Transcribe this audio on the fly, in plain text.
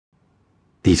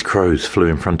These crows flew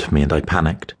in front of me and I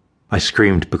panicked. I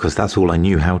screamed because that's all I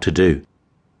knew how to do.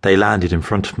 They landed in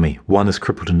front of me, one as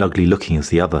crippled and ugly looking as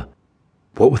the other.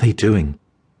 What were they doing?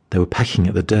 They were pecking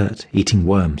at the dirt, eating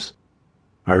worms.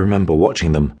 I remember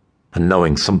watching them and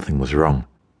knowing something was wrong.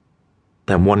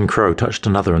 Then one crow touched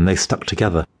another and they stuck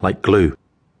together, like glue.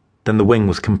 Then the wing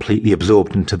was completely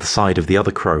absorbed into the side of the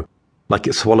other crow, like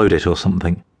it swallowed it or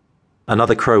something.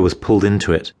 Another crow was pulled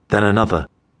into it, then another,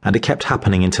 and it kept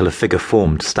happening until a figure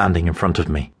formed standing in front of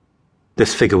me.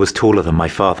 This figure was taller than my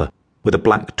father, with a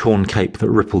black torn cape that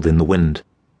rippled in the wind.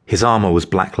 His armor was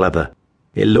black leather.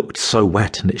 It looked so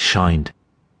wet and it shined.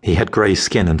 He had grey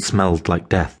skin and smelled like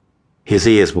death. His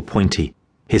ears were pointy,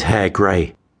 his hair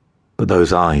grey. But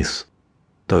those eyes,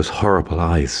 those horrible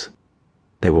eyes,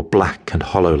 they were black and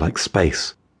hollow like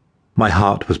space. My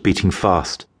heart was beating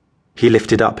fast. He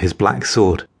lifted up his black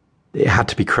sword. It had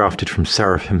to be crafted from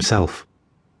Seraph himself.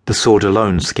 The sword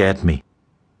alone scared me.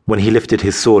 When he lifted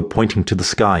his sword pointing to the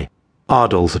sky,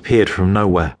 Ardols appeared from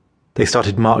nowhere. They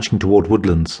started marching toward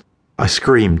Woodlands. I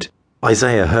screamed.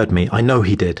 Isaiah heard me. I know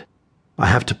he did. I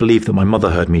have to believe that my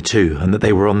mother heard me too, and that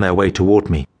they were on their way toward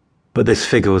me. But this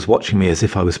figure was watching me as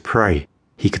if I was prey.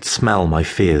 He could smell my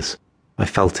fears. I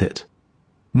felt it.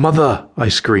 "Mother!" I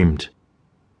screamed.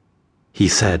 He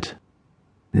said,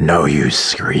 "No use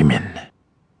screaming."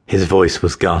 His voice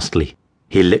was ghastly.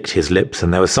 He licked his lips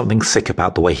and there was something sick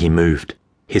about the way he moved.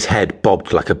 His head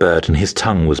bobbed like a bird and his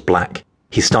tongue was black.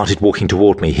 He started walking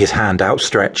toward me, his hand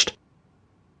outstretched.